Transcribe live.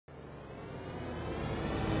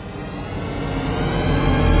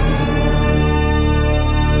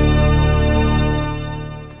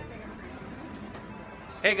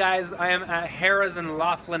Hey guys, I am at Harrah's in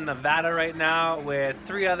Laughlin, Nevada right now with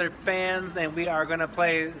 3 other fans, and we are going to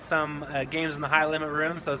play some games in the high limit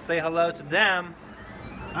room, so say hello to them.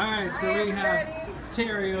 Alright, so we have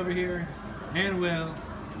Terry over here, and Will,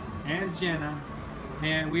 and Jenna,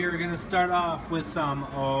 and we are going to start off with some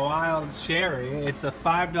wild cherry. It's a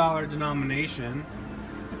 $5 denomination.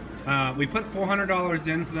 We put $400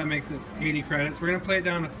 in, so that makes it 80 credits. We're going to play it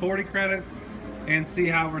down to 40 credits and see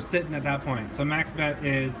how we're sitting at that point. So max bet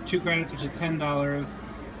is 2 credits, which is $10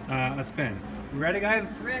 a spin. You ready,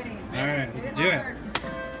 guys? Ready. Alright, let's do it.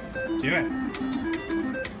 Do it.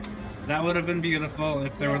 That would have been beautiful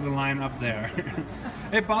if there was a line up there.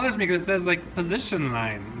 It bothers me because it says like position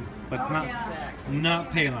line, but it's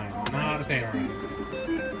not pay line. Not a pay line.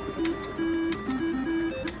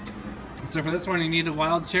 So for this one, you need a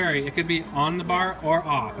wild cherry. It could be on the bar or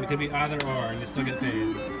off. It could be either or, and you still get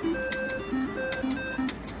paid.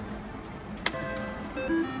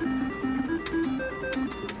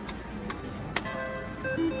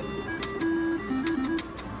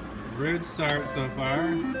 Rude start so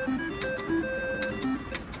far.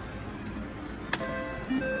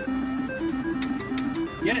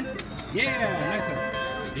 Get it! Yeah! Nice one.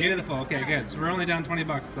 Beautiful. Okay, good. So we're only down 20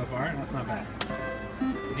 bucks so far. That's not bad.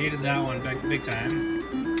 Needed that one big time.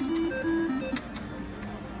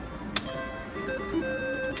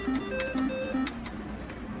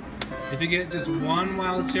 If you get just one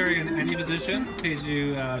wild cherry in any position, it pays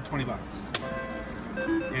you 20 bucks.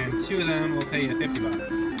 And 2 of them will pay you 50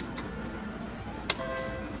 bucks.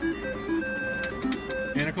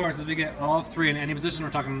 And of course, if we get all 3 in any position,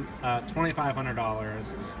 we're talking $2,500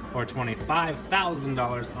 or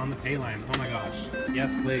 $25,000 on the pay line. Oh my gosh.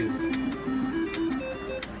 Yes, please.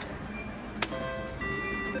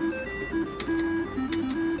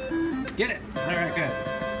 Get it! Alright, good.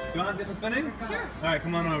 You want to do some spinning? Sure. Alright,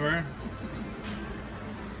 come on over.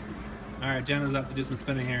 Alright, Jenna's up to do some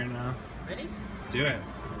spinning here now. Ready? Do it.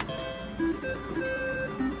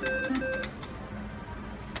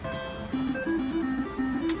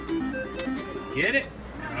 Get it?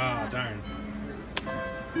 Oh, darn.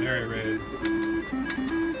 Very rude.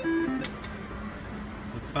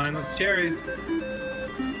 Let's find those cherries.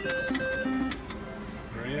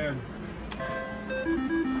 Very good.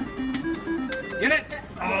 Get it!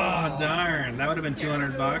 Oh, darn. That would have been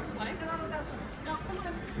 200 bucks. No, come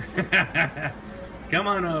on. Come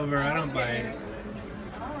on over. I don't bite.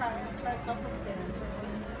 Alright, I'll try a couple spins.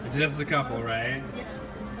 Just a couple, right? Yes,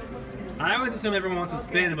 just a couple spins. I always assume everyone wants to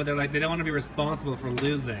spin, but they're like, they don't want to be responsible for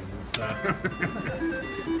losing, so.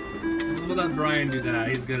 We'll let Brian do that.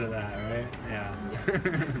 He's good at that, right? Yeah.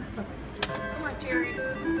 Come on, cherries.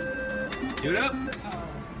 Do it up.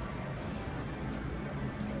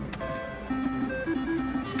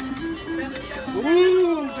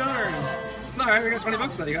 Ooh, darn. It's alright, we got 20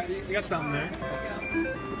 bucks though. You got something there.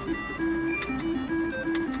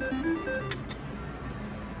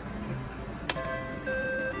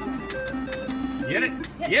 Get it?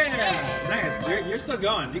 Yeah! Nice. You're still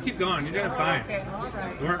going. You keep going. You're doing fine. Okay,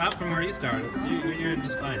 alright. We're up from where you started. So you're doing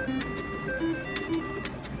just fine. Come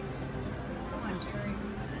on, cherries.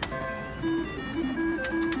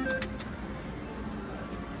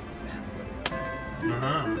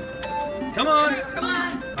 Come on! Come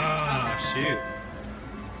on! Ah, shoot.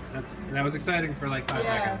 That was exciting for like 5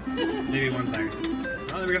 Yes. seconds. Maybe 1 second.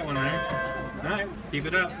 Oh, we got one there. Nice. Keep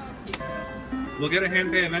it up. We'll get a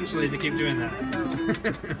hand pay eventually to keep doing that.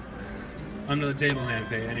 Under the table hand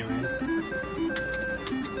pay, anyways.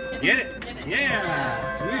 Get it!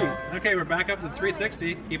 Yeah! Sweet. Okay, we're back up to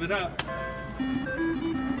 360. Keep it up.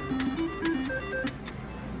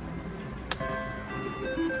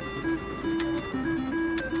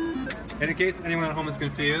 And in case anyone at home is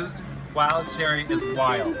confused, wild cherry is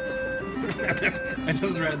wild. I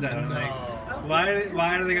just read that. I'm like,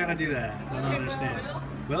 why do they gotta do that? I don't understand.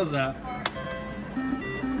 Will's up.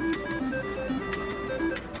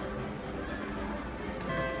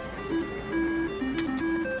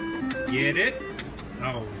 Get it?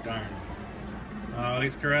 Oh, darn. Oh,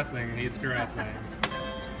 he's caressing. He's caressing.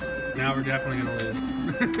 Now we're definitely gonna lose.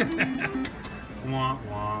 Womp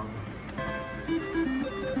womp.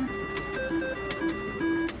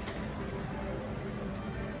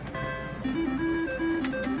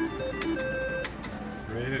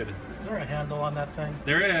 Rude. Is there a handle on that thing?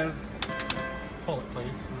 There is. Pull it,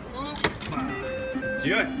 please.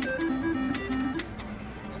 Do it.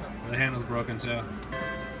 The handle's broken too.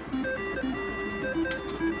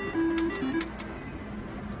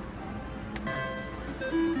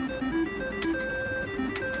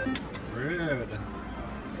 Rude.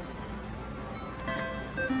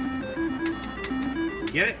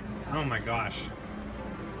 Get it? Oh my gosh.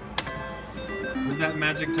 Where's that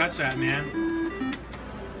magic touch at, man?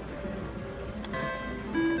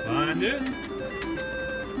 Find it.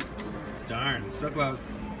 Darn, so close.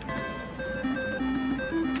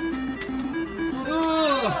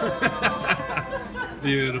 Ooh!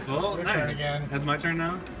 Beautiful. Your nice. turn again. That's my turn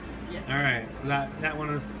now? Yes. All right, so that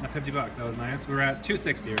one was at $50. That was nice. We're at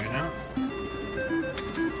 $260 right now.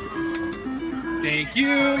 Thank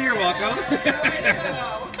you. You're welcome.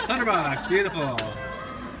 $100. Beautiful.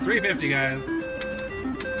 $350, guys.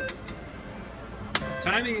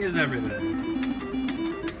 Timing is everything.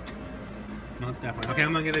 Most definitely. Okay,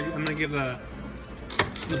 I'm gonna give the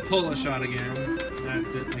pull a shot again.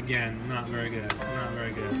 That again, not very good. Not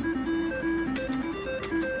very good.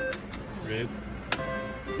 Rude.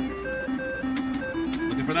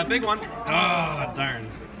 Looking for that big one. Oh, darn.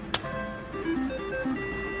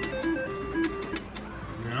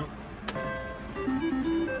 No.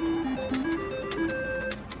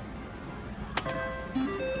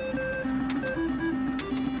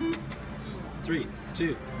 Three,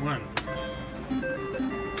 two, one.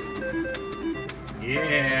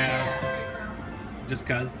 Yeah. Just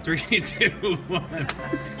cause. 3, 2, 1.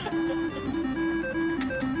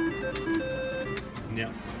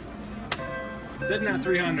 Yep. Sitting at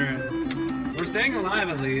 300. We're staying alive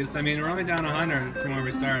at least. I mean, we're only down 100 from where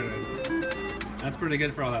we started. That's pretty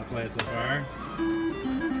good for all that play so far.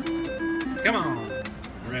 Come on.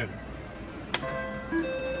 Red.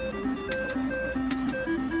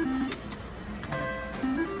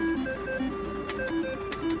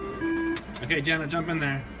 Okay, Jenna, jump in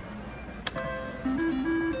there.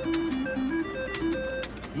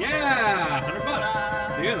 Yeah,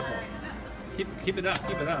 $100. Beautiful. Keep it up.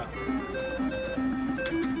 Keep it up.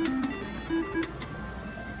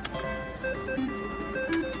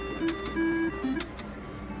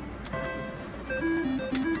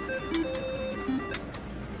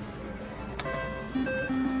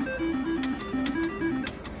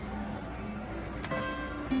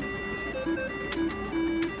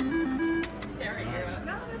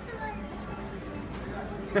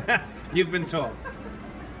 You've been told.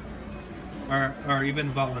 Or you've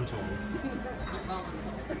been voluntold.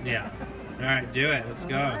 Yeah. Alright, do it. Let's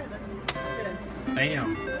go. Alright, let's do this.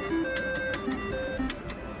 Bam.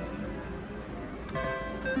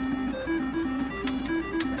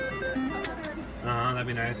 That'd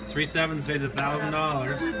be nice. 3 sevens pays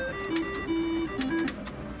 $1,000.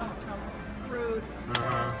 Oh, rude.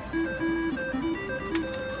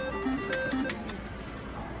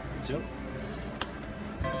 Joke.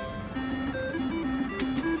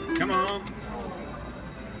 Come on.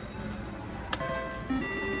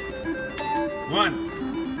 1,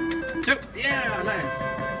 2. Yeah, nice.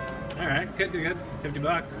 All right, good. $50. So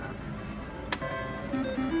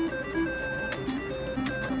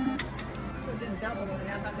it didn't double it. I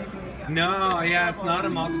thought maybe we got No, yeah, it's not a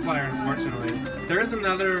multiplier, unfortunately. There is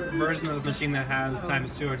another version of this machine that has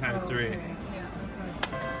 ×2 or ×3. Okay. Yeah, that's what I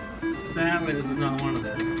thought. Sadly, this is not one of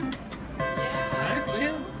them. Nice,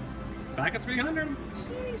 Leah. Back at 300.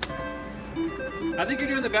 I think you're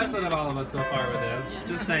doing the best out of all of us so far with this.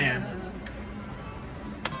 Just saying.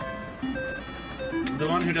 The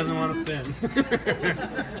one who doesn't want to spin.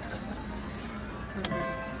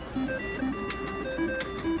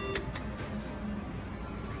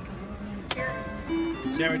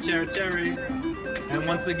 Cherry. And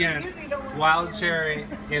once again, wild cherry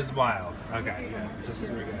is wild. Okay, yeah, just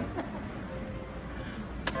we're good.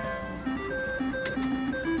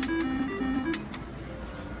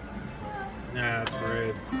 Nah, that's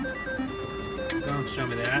rude. Don't show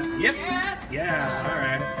me that. Yep. Yes. Yeah,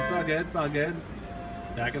 alright. It's all good, it's all good.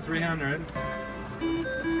 Back at 300.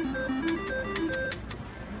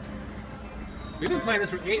 We've been playing this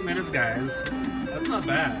for 8 minutes, guys. That's not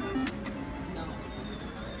bad. No.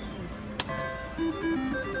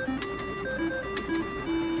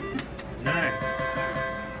 Nice.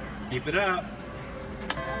 Keep it up.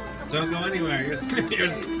 Don't go anywhere. You're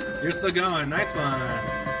still going. Nice one.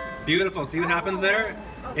 Beautiful. See what happens there?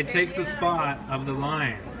 It takes the spot of the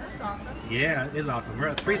line. That's awesome. Yeah, it is awesome. We're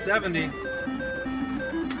at 370.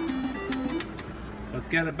 Let's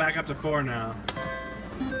get it back up to 4 now.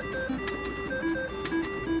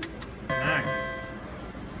 Nice.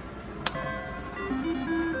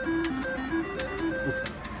 Oof.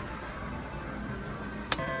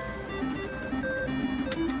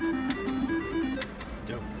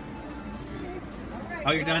 Dope.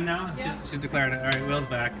 Oh, you're done now? Yeah. She's declared it. All right, Will's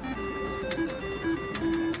back.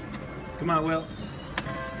 Come on, Will.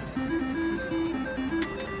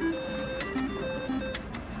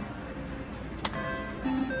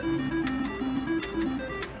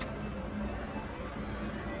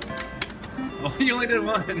 Oh, you only did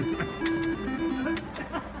one.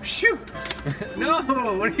 Shoot! No,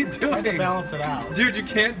 what are you I had to doing? balance it out. Dude, you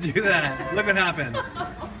can't do that. Look what happens.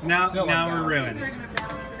 Now Still we're unbalanced. ruined. Trying to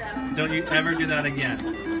balance it out. Don't you ever do that again.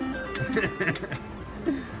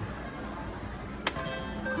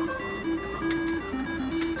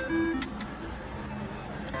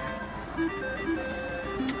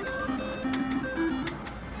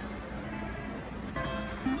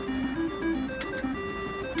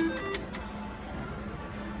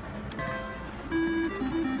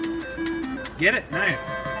 Get it? Nice.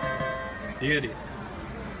 Beauty.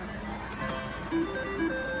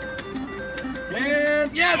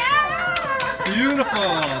 And yes!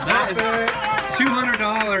 Beautiful. That is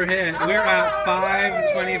 $200 hit. We're at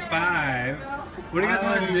 $525. What do you guys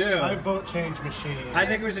want to do? I vote change machine. I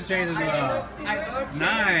think we should change as well.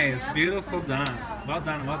 Nice. Beautiful done. Well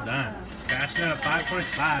done, well done. Cashing out at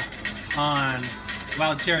 $525 on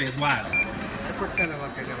Wild Cherry is Wild. I pretended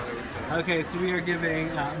like I knew what I was doing. Okay, so we are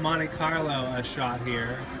giving Monte Carlo a shot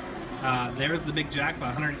here. There's the big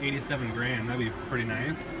jackpot, 187 grand. That'd be pretty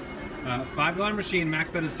nice. $5 machine, max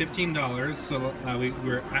bet is $15, so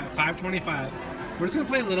we're at $525. We're just gonna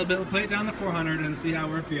play a little bit. We'll play it down to 400 and see how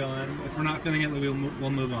we're feeling. If we're not feeling it, we'll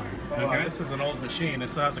move on. Oh, wow, Okay. this is an old machine. It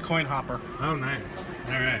still has a coin hopper. Oh, nice.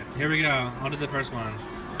 All right, here we go. I'll do the first one.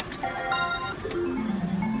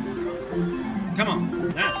 Come on.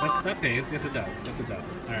 That pays. Yes, it does. Yes, it does.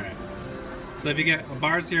 All right. So if you get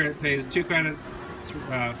bars here, it pays 2 credits,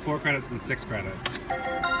 4 credits, and 6 credits.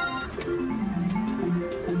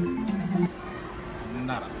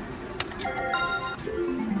 Nada.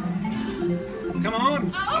 Come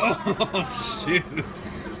on! Oh, shoot.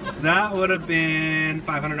 That would have been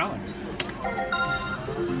 $500.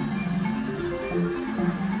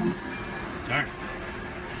 Darn.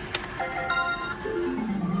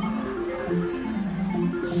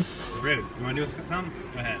 Rude. You want to do something?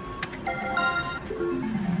 Go ahead.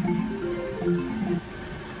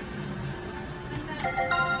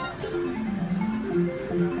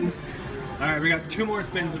 Alright, we got 2 more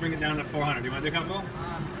spins to bring it down to 400. Do you want to do a couple?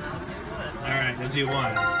 Alright, let's do 1.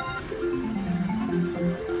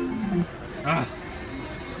 Ah.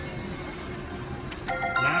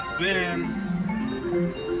 Last spin.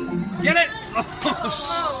 Get it!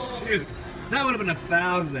 Oh, shoot. That would have been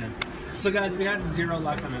 1,000. So guys, we had 0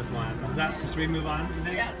 luck on this one. Should we move on? You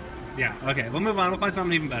think? Yes. Yeah, okay, we'll move on. We'll find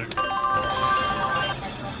something even better.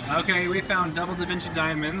 Okay, we found double Da Vinci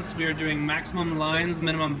diamonds. We are doing maximum lines,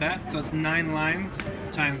 minimum bet. So it's 9 lines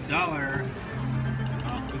times $1.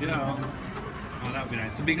 Off we go. Oh, that would be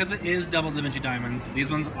nice. So because it is double Da Vinci diamonds, these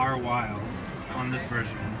ones are wild on this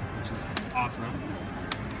version, which is awesome.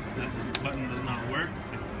 That button does not work.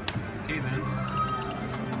 Okay then.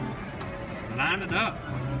 Line it up.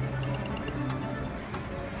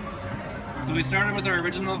 So we started with our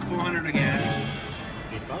original 400 again.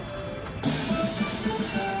 $8.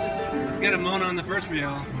 Let's get a Mona on the first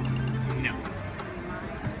reel. No.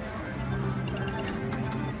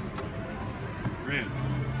 Rude.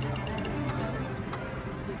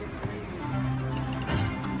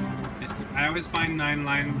 I always find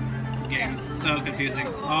 9-line games so confusing.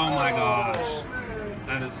 Oh my gosh.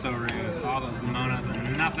 That is so rude. All those Monas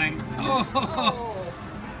and nothing. Oh!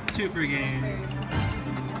 2 free games.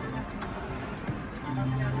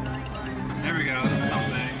 There we go. This is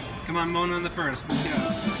something. Come on, Mona on the first. Let's go.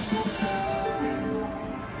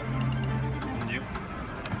 Nope.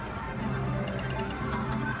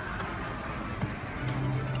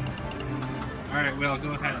 Alright, Will,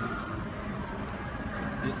 go ahead.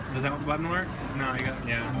 Does that button work? No, you got.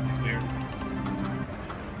 Yeah, it's weird.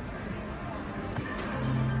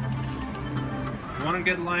 One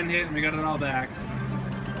good line hit and we got it all back.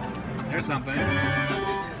 There's something.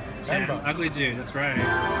 10 bucks. Ugly Jude, that's right.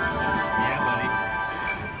 Yeah, buddy.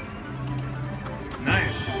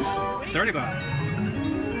 Nice. 30 bucks.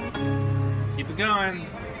 Keep it going.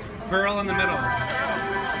 Pearl in the middle.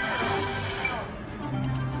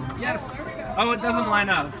 Yes. Oh, it doesn't line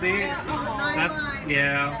up. See? That's,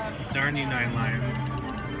 yeah. Darn you, 9 lines.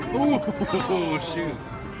 Ooh, shoot.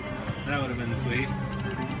 That would have been sweet.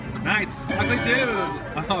 Nice. Ugly Dude.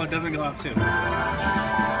 Oh, it doesn't go up too.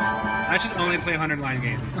 I should only play 100-line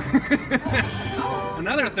games.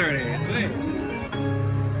 Another 30. Sweet.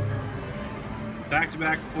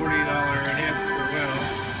 Back-to-back $40 hits for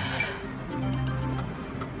Will.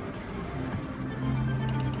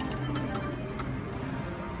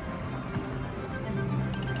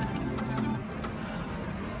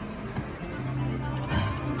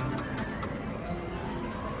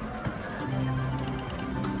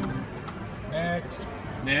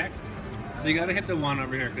 Next. So you gotta hit the 1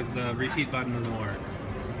 over here because the repeat button doesn't work.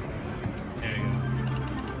 So, there you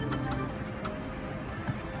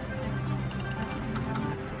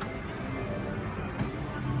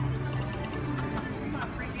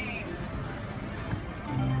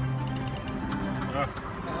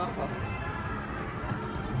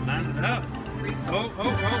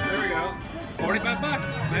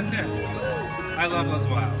those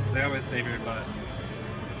wilds. They always save your butt.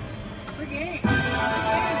 The game.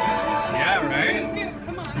 Yeah, right? Yeah,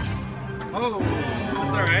 come on. Oh, that's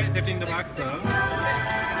alright. 15 to box though.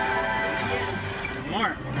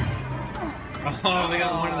 More. Oh, we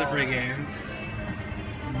got one of the free games.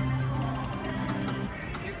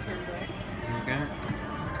 Okay.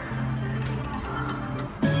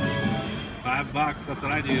 $5, that's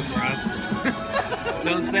what I do for us.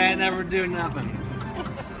 Don't say I never do nothing.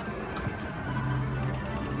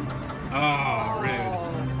 Oh, rude.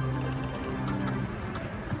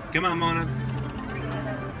 Come on, Monas.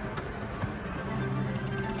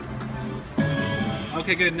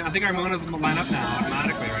 Okay, good. I think our Monas will line up now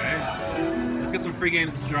automatically, right? Let's get some free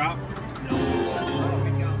games to drop. No.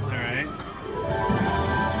 Alright.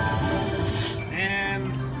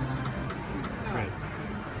 And... Right.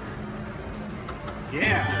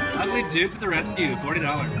 Yeah. Ugly Dude to the rescue.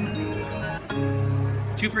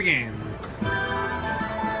 $40. 2 free games.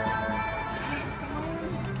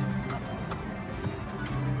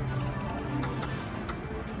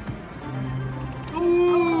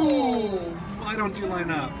 Ooh! Why don't you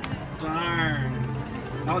line up? Darn.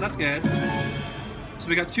 Oh, that's good. So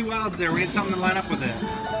we got 2 wilds there. We need something to line up with it.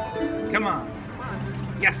 Come on.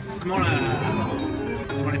 Yes, Mona.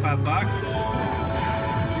 $25.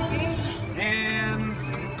 And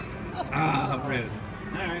rude.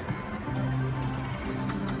 Alright.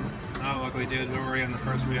 Oh, Ugly Dude, where were we on the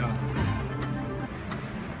first wheel?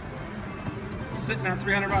 Sitting at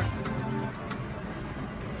 $300.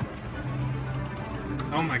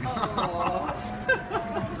 Oh my gosh.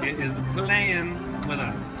 It is playing with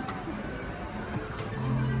us.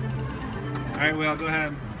 Alright, Will, go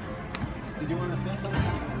ahead. Did you want to spend something?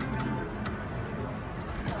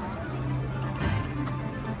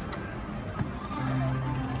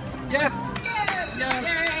 Yes! Yes!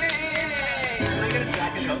 Yay! Can I get a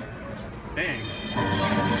jacket coat? Thanks.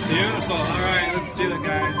 Beautiful. Alright, let's do it,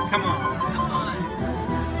 guys. Come on.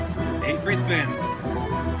 8 free spins.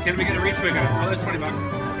 Can we get a retrigger? Oh, there's $20.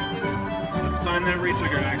 Let's find that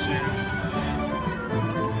retrigger action.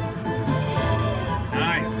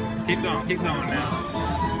 Nice. Keep going now.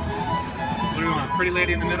 What do we want? Pretty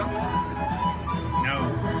lady in the middle? No.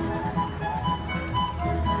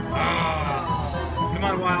 Oh. Come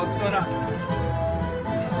on, Wild, fill it up.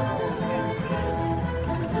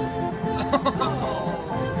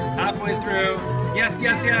 Halfway through. Yes,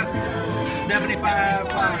 yes, yes. $75.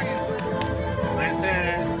 Nice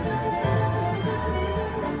hit.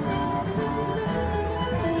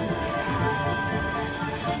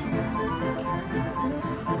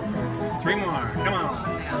 Three more. Come on.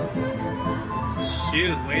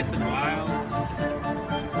 Shoot, wasted wild.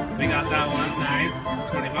 We got that one. Nice.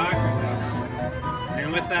 $20.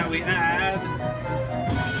 And with that, we add.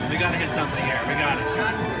 We gotta hit something here. We got it.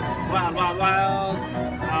 Wild, wild, wild.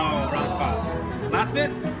 Oh, wrong spot. Last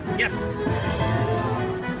bit? Yes.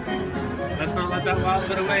 Let's not let that wild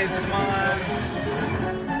bit away. Come on.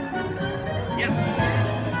 Yes.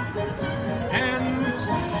 And.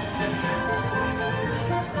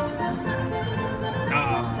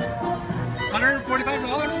 $145 for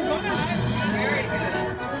bonus. Very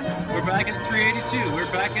good. We're back at 382.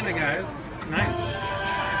 We're back in it, guys. Nice.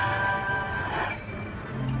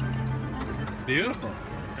 Beautiful. All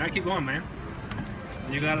right, keep going, man.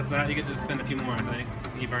 You got us that. You get to spend a few more, I think.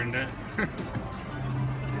 You burned it.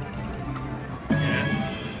 Yeah.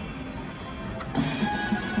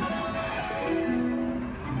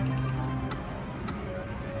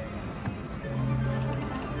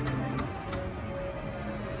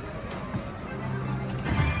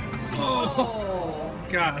 Oh!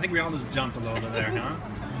 God, I think we all just jumped a little bit there, huh?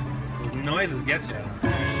 Those noises get you.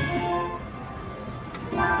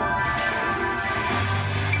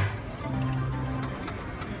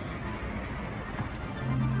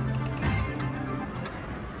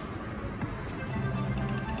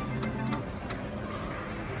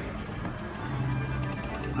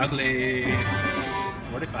 Ugly.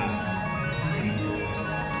 45.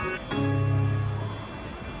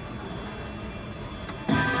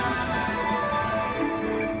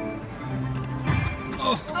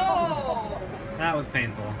 Oh! That was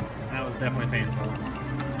painful. That was definitely painful.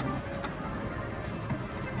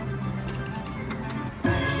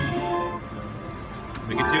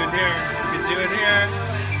 We can do it here. We can do it here.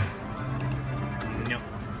 Nope.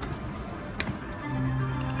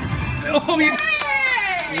 Oh, you...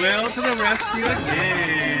 Will to the rescue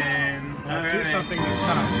again. All right. Do something this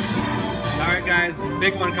time. All right, guys.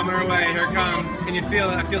 Big one coming our way. Here it comes. Can you feel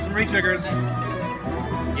it? I feel some re-triggers.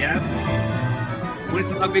 Yes. We need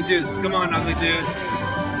some ugly dudes. Come on, ugly dudes.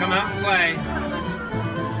 Come out and play.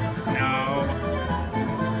 No.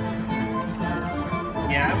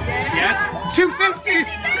 Yes. Yes. 250.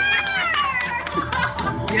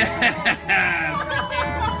 Yes.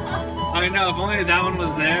 I know. If only that one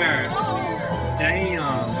was there.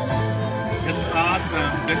 Damn. This is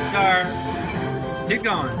awesome. Good start. Keep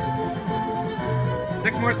going.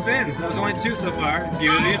 6 more spins. That was only 2 so far.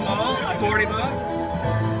 Beautiful. 40 bucks.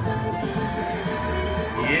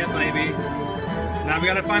 Yeah, baby. Now we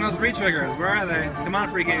gotta find those re-triggers. Where are they? Come on,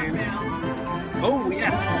 free games. Oh,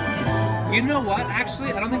 yes. You know what?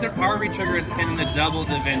 Actually, I don't think there are re-triggers in the double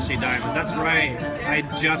Da Vinci diamond. That's right. I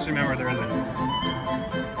just remember there isn't.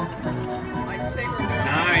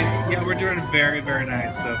 Nice. Yeah, we're doing very, very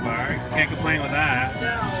nice so far. Can't complain with that.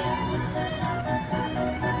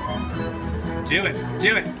 Do it.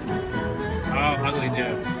 Do it. Oh, ugly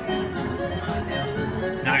do.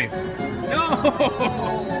 Nice. No!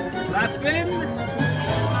 Last spin.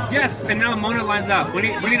 Yes, and now Mona lines up. We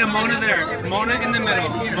need a Mona there. Mona in the middle.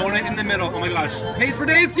 Mona in the middle. Oh my gosh. Pays for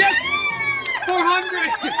days. Yes! 400!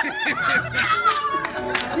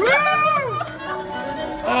 Woo!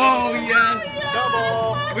 Oh, yes.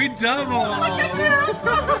 Double. We double.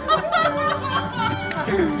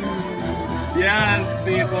 Yes,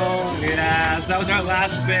 people. Yes. That was our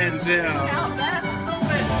last spin, too. Now that's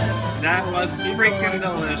delicious. That was freaking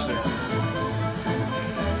delicious.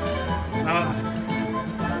 Oh.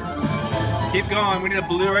 Keep going. We need a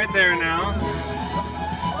blue right there now.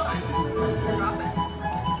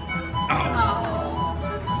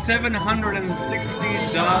 Oh.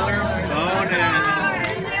 $760 bonus.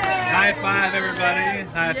 High five, everybody.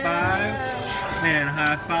 High five. And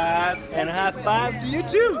high five. And high five to you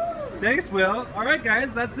too. Thanks, Will. All right,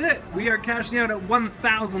 guys, that's it. We are cashing out at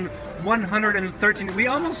 1,113. We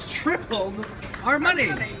almost tripled our money.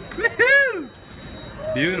 Woohoo!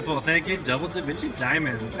 Beautiful, thank you, Double Da Vinci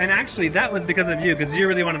Diamond. And actually, that was because of you, because you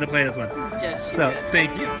really wanted to play this one. Yes. So,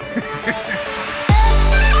 thank you.